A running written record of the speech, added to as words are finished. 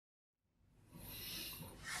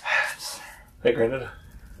Hey, Granddad.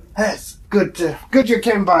 It's good you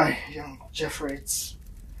came by, young Jeffrey. It's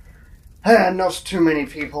not too many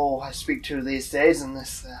people I speak to these days in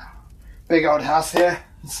this big old house here.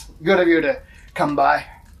 It's good of you to come by.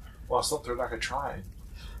 Well, I slept through like a train.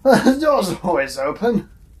 The door's always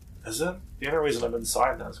open. Is it? The only reason I'm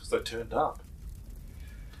inside now is because I turned up.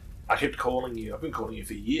 I kept calling you. I've been calling you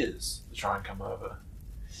for years to try and come over.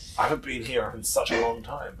 I haven't been here in such a long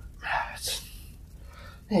time.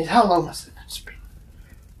 How long has it been?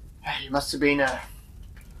 You must have been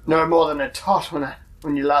no more than a tot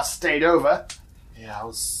when you last stayed over. Yeah, I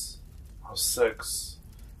was 6.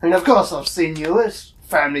 And of course I've seen you at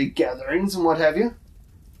family gatherings and what have you.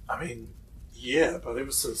 I mean, yeah, but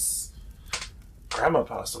ever since Grandma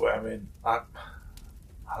passed away, I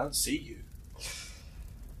don't see you.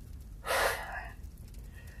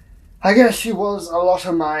 I guess she was a lot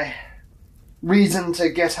of my reason to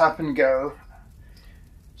get up and go.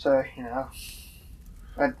 So,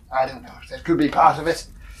 I don't know. That could be part of it.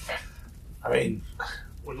 I mean,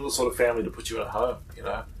 we're not the sort of family to put you in a home, We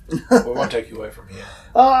won't take you away from here.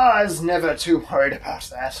 I was never too worried about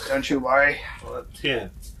that. Don't you worry. Well, yeah,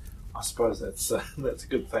 I suppose that's a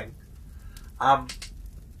good thing.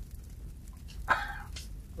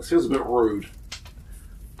 This feels a bit rude,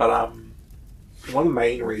 but one of the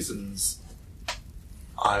main reasons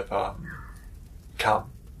I've come.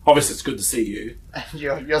 Obviously, it's good to see you. And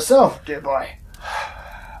yourself, dear boy.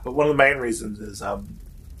 But one of the main reasons is, do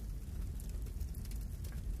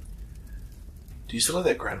you still have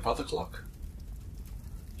that grandfather clock?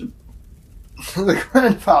 The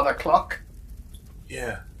grandfather clock?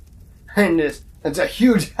 Yeah. And it's a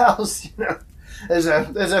huge house, There's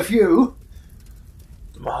a few.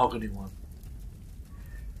 The mahogany one.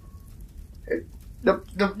 The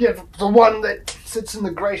one that sits in the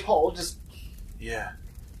Great Hall, just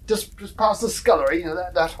past the scullery,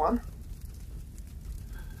 that one.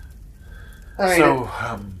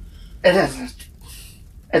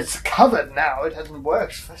 It's covered now. It hasn't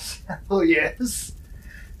worked for several years.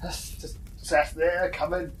 It's just sat there,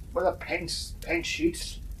 covered with a paint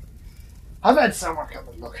sheet. I've had someone come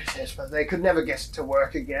and look at it, but they could never get it to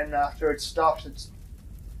work again after it stopped. It's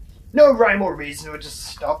no rhyme or reason. It just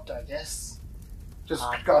stopped, I guess. Just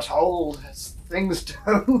got old, as things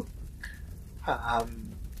do. I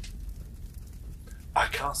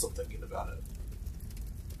can't stop thinking about it.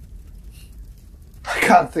 I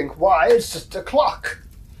can't think why. It's just a clock.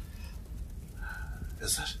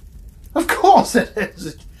 Is it? Of course it is.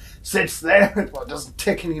 It sits there. It doesn't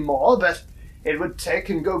tick anymore, but it would tick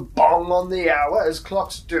and go bong on the hour as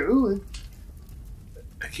clocks do.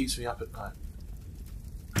 It keeps me up at night.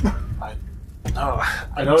 I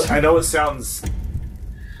know it sounds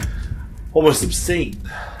almost obscene,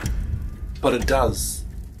 but it does.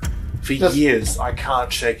 For years, I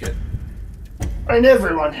can't shake it. And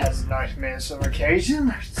everyone has nightmares on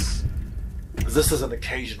occasion. This isn't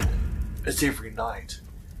occasionally. It's every night.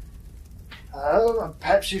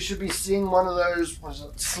 Perhaps you should be seeing one of those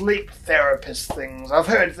sleep therapist things. I've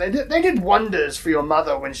heard they did wonders for your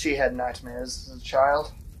mother when she had nightmares as a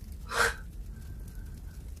child.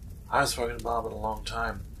 I haven't spoken to Mom in a long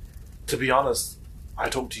time. To be honest, I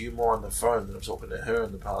talk to you more on the phone than I'm talking to her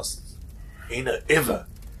in the past. Ever.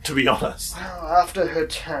 To be honest. Well, after her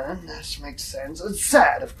turn, that makes sense. It's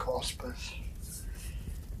sad, of course, but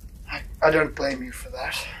I don't blame you for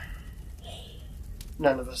that.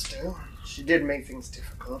 None of us do. She did make things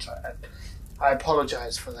difficult. I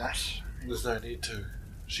apologize for that. There's no need to.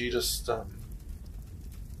 She just,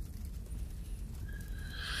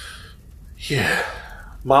 yeah.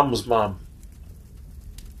 Mum was Mum.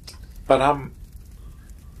 But,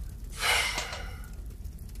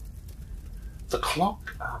 the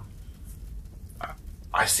clock,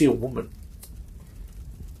 I see a woman.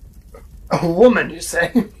 A woman, you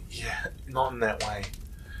say? Yeah, not in that way.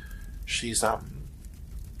 She's, did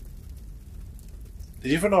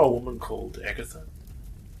you ever know a woman called Agatha?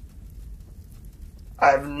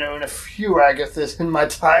 I've known a few Agathas in my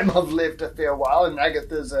time. I've lived a fair while, and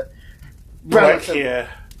Agatha's a black hair,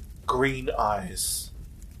 green eyes.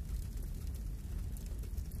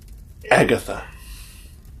 Agatha.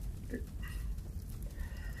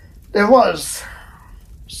 There was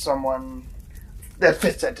someone that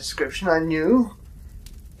fits that description. I knew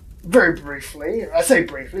very briefly. I say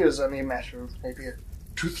briefly, it was only a matter of maybe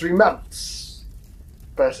 2-3 months.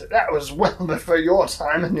 But that was well before your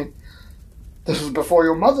time, and this was before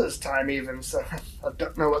your mother's time even, so I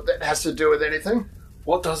don't know what that has to do with anything.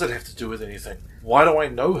 What does it have to do with anything? Why do I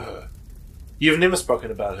know her? You've never spoken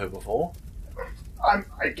about her before.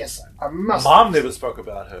 I guess I must... Mom never spoke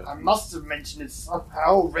about her. I must have mentioned it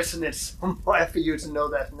somehow, written it somewhere for you to know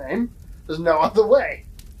that name. There's no other way.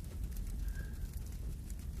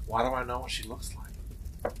 Why do I know what she looks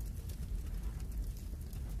like?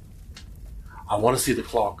 I want to see the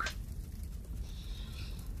clock.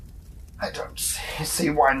 I don't see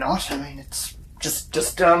why not. I mean, it's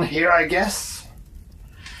just down here, I guess.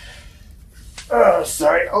 Oh,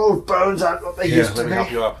 sorry. Old bones aren't what they used to be. Let me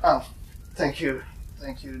help you up. Oh, thank you.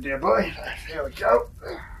 Thank you, dear boy. Here we go.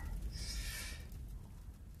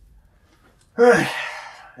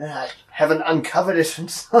 I haven't uncovered it in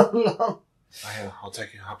so long. I'll help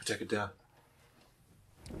you take it down.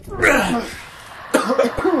 I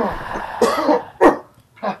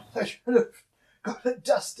should have got it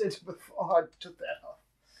dusted before I took that off.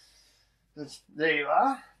 There you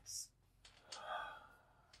are.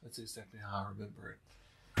 That's exactly how I remember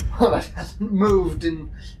it. Well, it hasn't moved in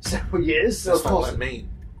several years, so That's of not course. what I mean.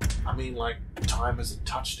 I mean, like, time hasn't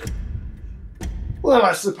touched it. Well,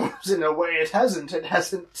 I suppose in a way it hasn't. It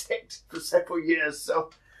hasn't ticked for several years,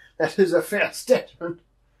 so that is a fair statement.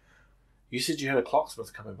 You said you had a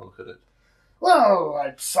clocksmith come and look at it. Well, I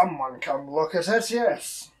had someone come look at it,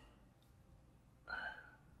 yes.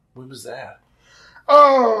 When was that?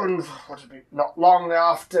 Oh, and what would it be? Not long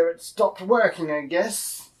after it stopped working, I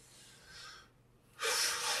guess.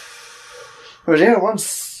 But yeah,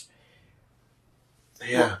 once...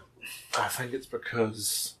 Yeah, I think it's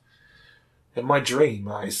because in my dream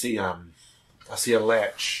I see a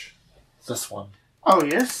latch. This one. Oh,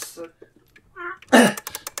 yes.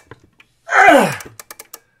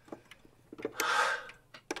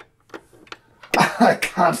 I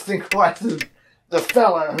can't think why the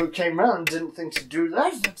fella who came round didn't think to do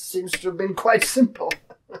that. That seems to have been quite simple.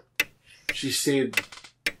 She said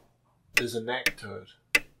there's a knack to it.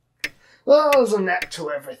 Well, there's a knack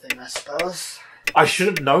to everything, I suppose. I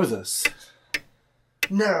shouldn't know this.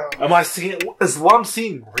 No. Am I seeing... Is what I'm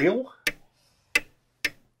seeing real?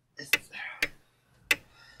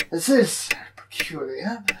 This is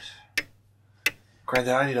peculiar, but...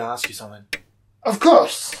 Granddad, I need to ask you something. Of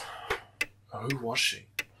course. Who was she?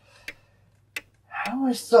 I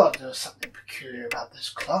always thought there was something peculiar about this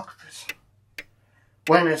clock, but...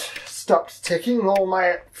 when it stopped ticking, all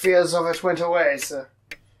my fears of it went away, so...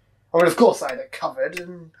 I mean, of course I had it covered,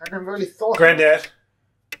 and I never really thought... Granddad,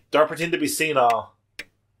 don't pretend to be senile.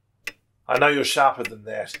 I know you're sharper than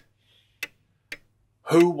that.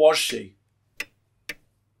 Who was she?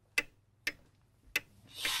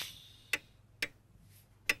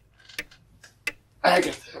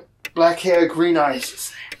 Agatha. Black hair, green eyes, you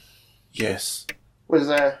say? Yes. With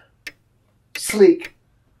a sleek,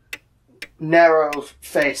 narrow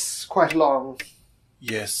face, quite long.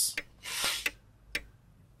 Yes.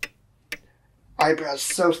 Eyebrows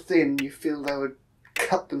so thin you feel they would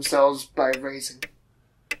cut themselves by raising.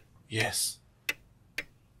 Yes.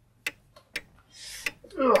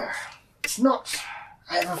 Ugh. It's not...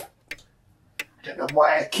 I don't know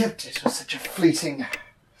why I kept it. It was such a fleeting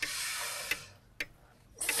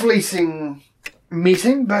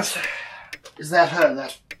meeting, but is that her,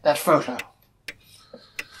 that photo?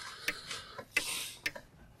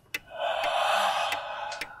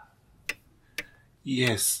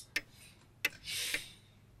 Yes.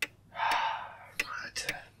 But,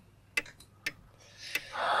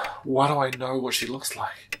 why do I know what she looks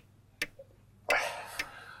like?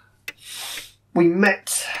 we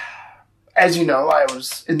met, as you know, I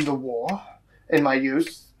was in the war in my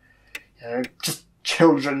youth. You know, just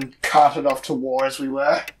children carted off to war as we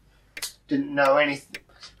were. Didn't know anything.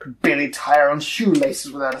 Could barely tie our own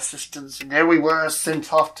shoelaces without assistance. And there we were,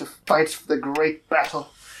 sent off to fight for the great battle.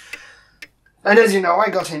 And as you know, I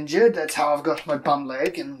got injured. That's how I've got my bum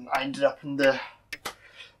leg. And I ended up in the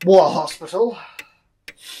war hospital.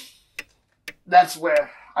 That's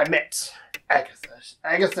where I met Agatha.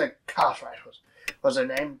 Agatha Cartwright was her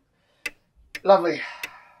name. Lovely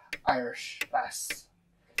Irish lass.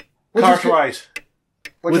 Cartwright.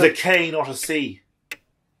 With a K, not a C.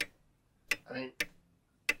 I mean,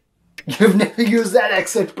 you've never used that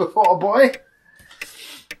accent before, boy.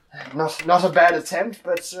 Not a bad attempt,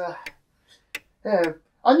 but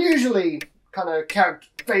unusually kind of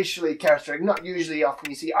facially characteristic. Not usually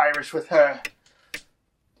often you see Irish with her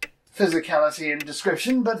physicality and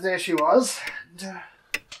description, but there she was. And,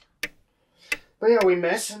 but yeah, we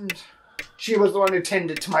met, and she was the one who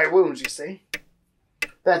tended to my wounds, you see.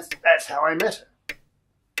 That's how I met her.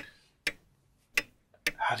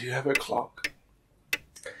 How do you have her clock?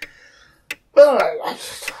 Well,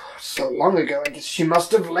 so long ago, I guess she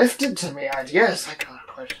must have left it to me, I guess. I can't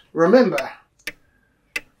quite remember.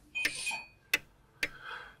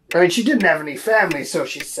 I mean, she didn't have any family, so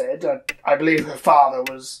she said. I believe her father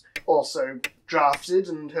was also drafted,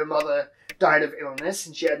 and her mother died of illness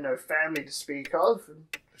and she had no family to speak of.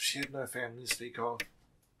 If she had no family to speak of,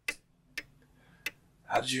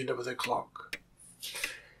 how did you end up with her clock?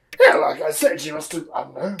 Yeah, like I said, she must have, I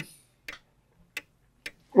don't know.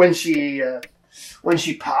 When she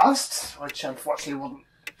passed, which unfortunately wasn't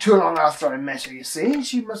too long after I met her, you see,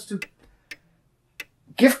 she must have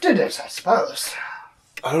gifted it, I suppose.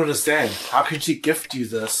 I don't understand. How can she gift you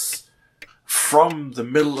this from the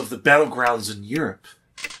middle of the battlegrounds in Europe?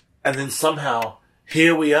 And then somehow,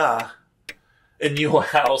 here we are, in your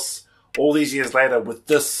house, all these years later, with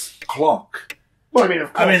this clock. Well, I mean,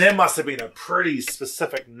 of course. I mean, there must have been a pretty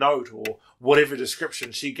specific note or whatever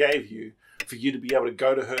description she gave you for you to be able to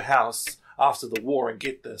go to her house after the war and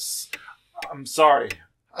get this. I'm sorry.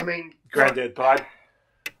 I mean... Granddad, but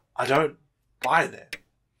I don't buy that.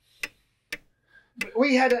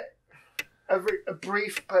 We had a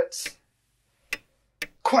brief but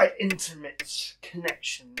quite intimate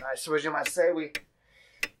connection, I suppose you might say.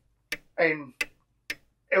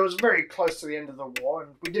 It was very close to the end of the war,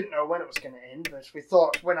 and we didn't know when it was going to end, but we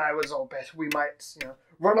thought when I was all better we might,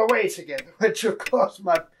 run away together, which of course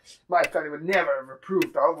my family would never have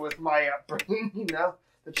approved of with my upbringing,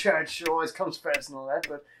 The church always comes first and all that,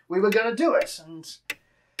 but we were going to do it,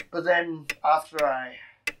 but then after I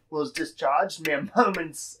was discharged, mere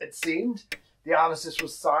moments it seemed, the armistice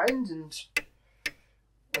was signed, and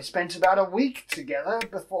we spent about a week together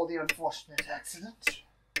before the unfortunate accident.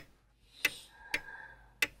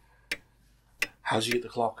 How'd you get the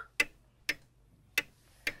clock?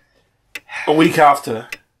 A week after,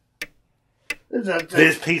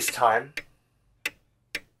 there's peacetime.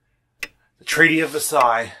 The Treaty of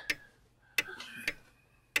Versailles.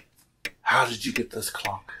 How did you get this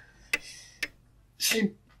clock?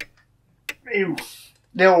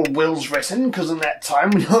 There were wills written, because in that time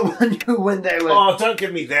no one knew when they were... Oh, don't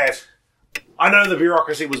give me that. I know the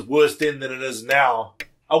bureaucracy was worse then than it is now.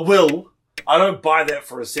 A will? I don't buy that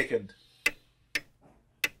for a second.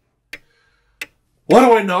 What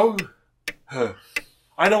do I know? Her.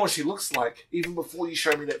 I know what she looks like, even before you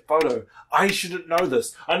show me that photo. I shouldn't know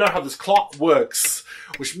this. I know how this clock works,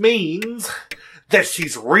 which means that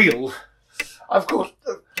she's real. Of course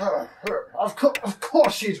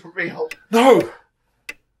she's real. No!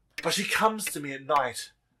 But she comes to me at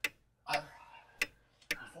night.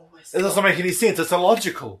 It doesn't make any sense. It's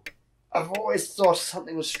illogical. I've always thought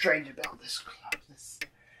something was strange about this clock.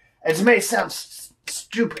 It may sound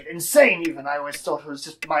stupid, insane even. I always thought it was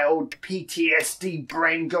just my old PTSD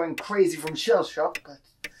brain going crazy from shell shock, but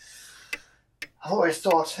I've always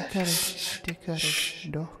thought...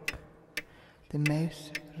 Dock. The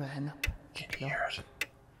mouse ran up the clock.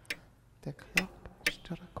 The clock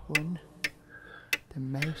struck one. The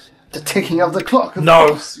mouse... The ticking of the clock, of No.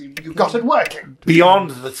 course. You got it working.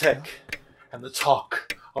 Beyond the tick and the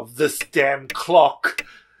tock of this damn clock,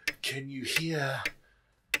 can you hear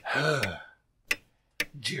her?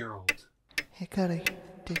 Gerald. Hickory,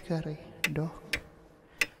 dickory, dock.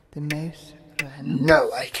 The mouse ran up.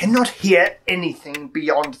 No, I cannot hear anything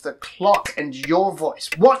beyond the clock and your voice.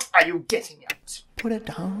 What are you getting at? Put it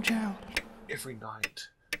down, Gerald. Every night,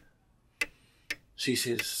 she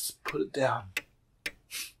says, put it down.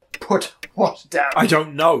 Put what down? I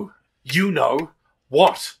don't know. You know.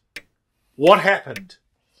 What? What happened?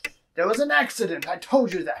 There was an accident. I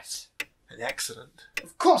told you that. An accident?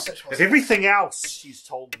 Of course it was. If everything else she's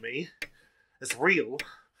told me is real,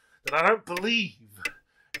 then I don't believe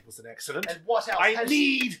it was an accident. And what else I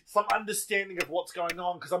need some understanding of what's going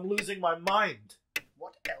on because I'm losing my mind.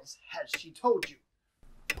 What else has she told you?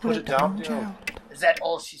 Put it down, Gerald. Is that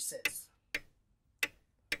all she says?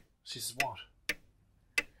 She says what?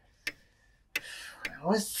 I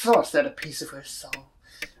always thought that a piece of her soul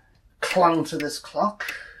clung to this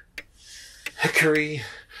clock. Hickory,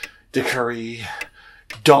 dickory,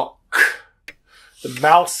 dock. The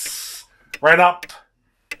mouse ran up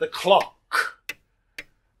the clock.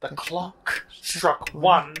 The clock struck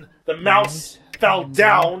one. The mouse fell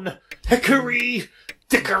down. Hickory,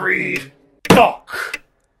 dickory, dock.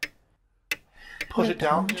 Put it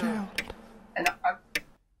down, Gerald. And I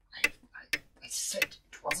said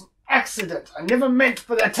it was an accident. I never meant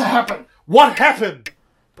for that to happen. What happened?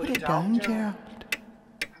 Put it down, Gerald.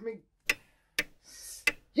 I mean,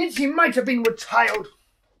 yet he might have been with child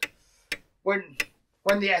when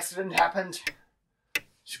the accident happened.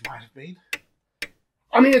 She might have been.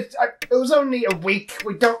 I mean, it was only a week.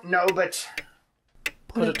 We don't know, but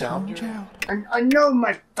Put it down, Gerald. I know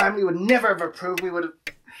my family would never have approved. We would have.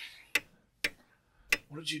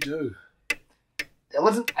 What did you do? There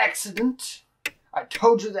was an accident. I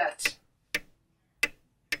told you that.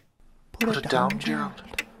 Put it down, Gerald.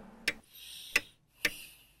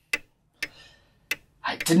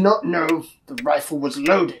 did not know the rifle was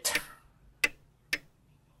loaded.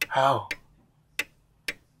 How?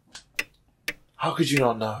 How could you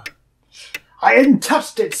not know? I hadn't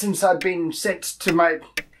touched it since I'd been sent to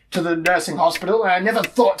the nursing hospital, and I never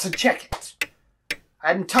thought to check it. I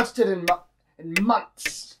hadn't touched it in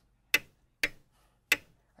months.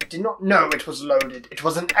 I did not know it was loaded. It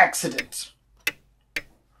was an accident.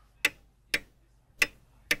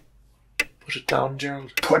 Put it down,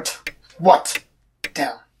 Gerald. Put what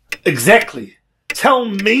down? Exactly. Tell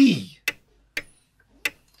me.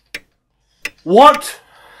 What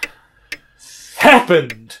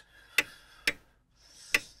happened?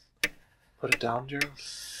 Put it down, Gerald.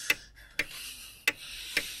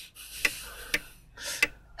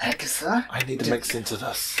 Agatha? I need to make sense of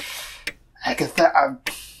this. Agatha,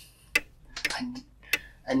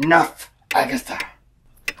 enough, Agatha.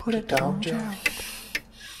 Put it down, Gerald.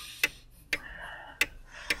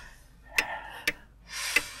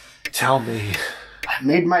 Tell me. I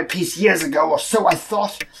made my peace years ago, or so I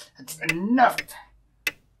thought. It's enough.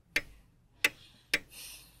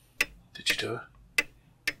 Did you do it?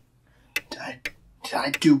 Did I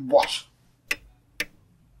do what?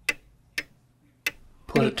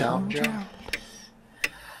 Put it down, Gerald.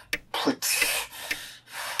 Put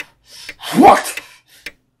what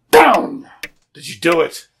down? Did you do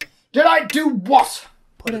it? Did I do what?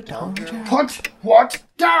 Put it down, Gerald. Put what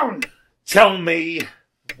down? Tell me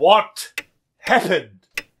what happened.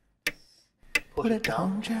 Put it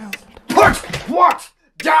down, Gerald. Put what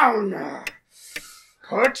down?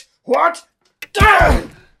 Put what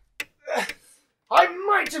down? I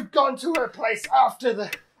might have gone to her place after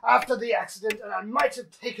the accident, and I might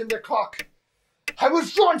have taken the clock. I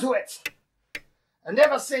was drawn to it. And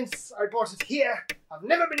ever since I brought it here, I've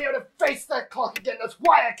never been able to face that clock again. That's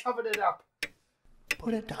why I covered it up.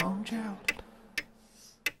 Put it down, Gerald.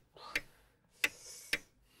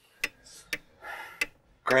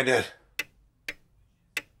 Granddad.